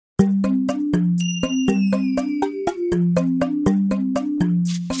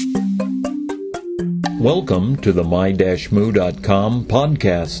Welcome to the my-moo.com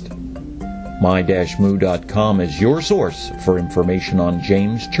podcast. My-moo.com is your source for information on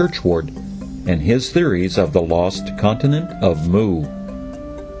James Churchward and his theories of the lost continent of Mu.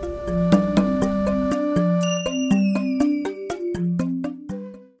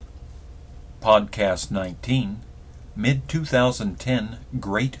 Podcast 19, Mid-2010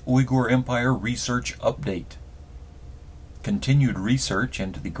 Great Uyghur Empire Research Update. Continued research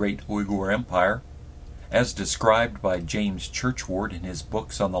into the Great Uyghur Empire, as described by James Churchward in his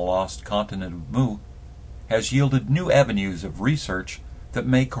books on the lost continent of Mu, has yielded new avenues of research that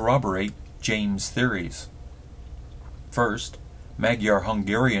may corroborate James' theories. First,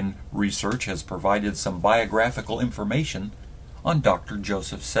 Magyar-Hungarian research has provided some biographical information on Dr.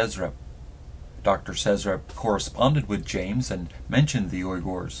 Joseph Sezrep. Dr. Sezrep corresponded with James and mentioned the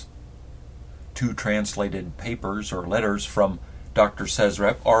Uyghurs. Two translated papers or letters from Dr.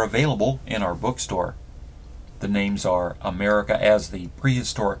 Sezrep are available in our bookstore. The names are America as the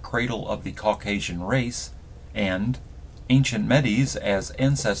Prehistoric Cradle of the Caucasian Race and Ancient Medes as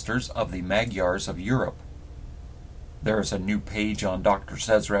Ancestors of the Magyars of Europe. There is a new page on Dr.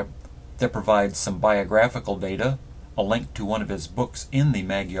 Sezrep that provides some biographical data, a link to one of his books in the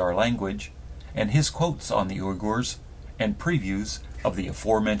Magyar language, and his quotes on the Uyghurs and previews of the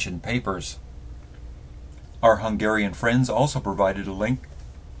aforementioned papers. Our Hungarian friends also provided a link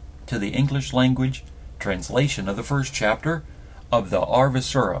to the English language translation of the first chapter of the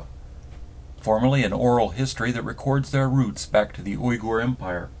Arvisura, formerly an oral history that records their roots back to the Uyghur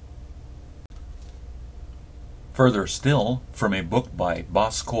Empire. Further still, from a book by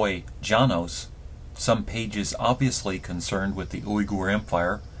Baszkoy János, some pages obviously concerned with the Uyghur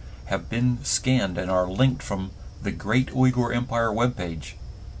Empire have been scanned and are linked from the Great Uyghur Empire webpage.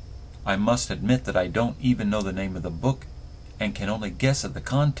 I must admit that I don't even know the name of the book and can only guess at the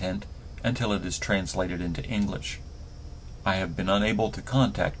content until it is translated into English. I have been unable to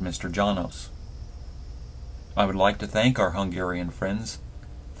contact Mr. János. I would like to thank our Hungarian friends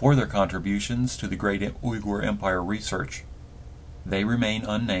for their contributions to the Great Uyghur Empire research. They remain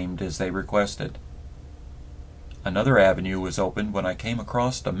unnamed as they requested. Another avenue was opened when I came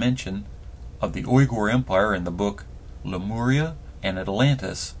across a mention of the Uyghur Empire in the book Lemuria and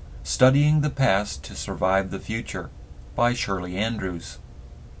Atlantis, Studying the Past to Survive the Future by Shirley Andrews.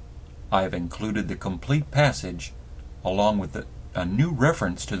 I have included the complete passage along with a new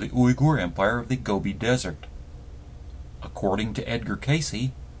reference to the Uyghur Empire of the Gobi Desert. According to Edgar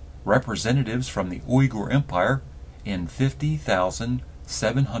Casey, representatives from the Uyghur Empire in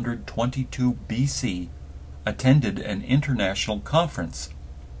 50,722 BC attended an international conference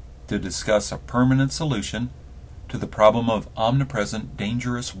to discuss a permanent solution to the problem of omnipresent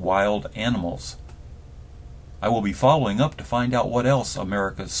dangerous wild animals. I will be following up to find out what else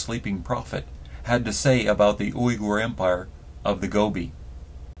America's sleeping prophet had to say about the Uyghur Empire of the Gobi.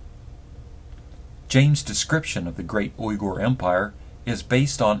 James' description of the Great Uyghur Empire is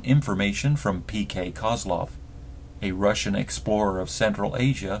based on information from P.K. Kozlov, a Russian explorer of Central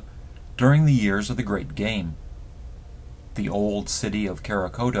Asia during the years of the Great Game. The old city of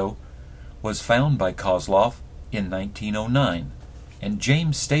Karakoto was found by Kozlov in 1909, and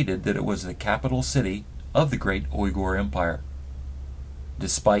James stated that it was the capital city of the Great Uyghur Empire.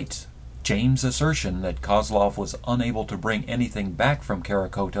 Despite James' assertion that Kozlov was unable to bring anything back from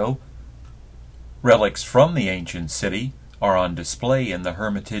Karakoto, relics from the ancient city are on display in the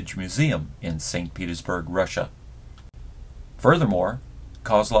Hermitage Museum in St. Petersburg, Russia. Furthermore,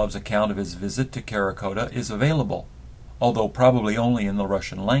 Kozlov's account of his visit to Karakoto is available, although probably only in the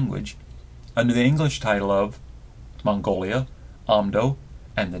Russian language, under the English title of Mongolia, Amdo,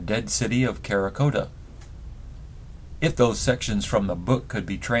 and the Dead City of Karakoto. If those sections from the book could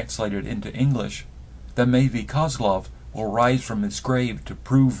be translated into English, then maybe Kozlov will rise from his grave to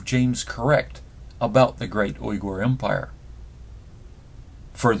prove James correct about the Great Uyghur Empire.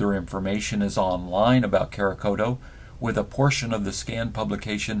 Further information is online about Karakoto with a portion of the scanned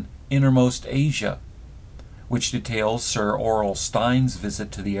publication Innermost Asia, which details Sir Aurel Stein's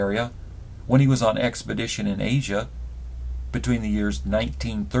visit to the area when he was on expedition in Asia between the years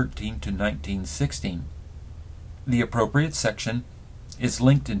 1913 to 1916. The appropriate section is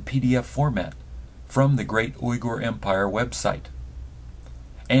linked in PDF format from the Great Uyghur Empire website,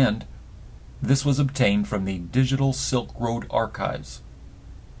 and this was obtained from the Digital Silk Road Archives,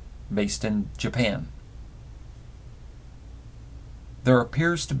 based in Japan. There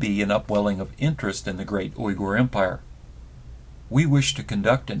appears to be an upwelling of interest in the Great Uyghur Empire. We wish to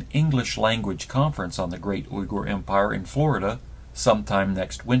conduct an English language conference on the Great Uyghur Empire in Florida sometime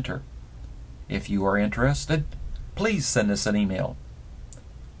next winter. If you are interested, please send us an email.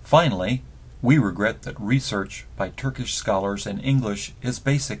 Finally, We regret that research by Turkish scholars in English is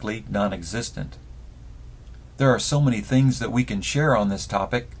basically non-existent. There are so many things that we can share on this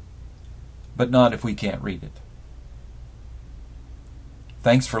topic, but not if we can't read it.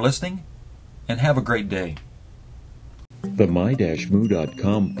 Thanks for listening, and have a great day. The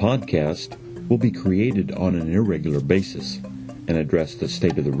my-moo.com podcast will be created on an irregular basis and address the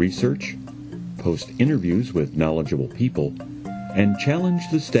state of the research, post interviews with knowledgeable people, and challenge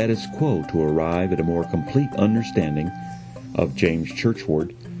the status quo to arrive at a more complete understanding of James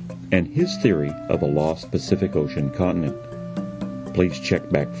Churchward and his theory of a lost Pacific Ocean continent. Please check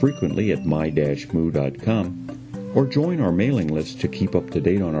back frequently at my-moo.com or join our mailing list to keep up to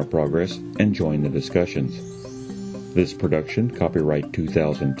date on our progress and join the discussions. This production, copyright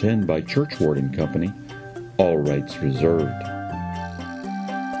 2010 by Churchward & Company, all rights reserved.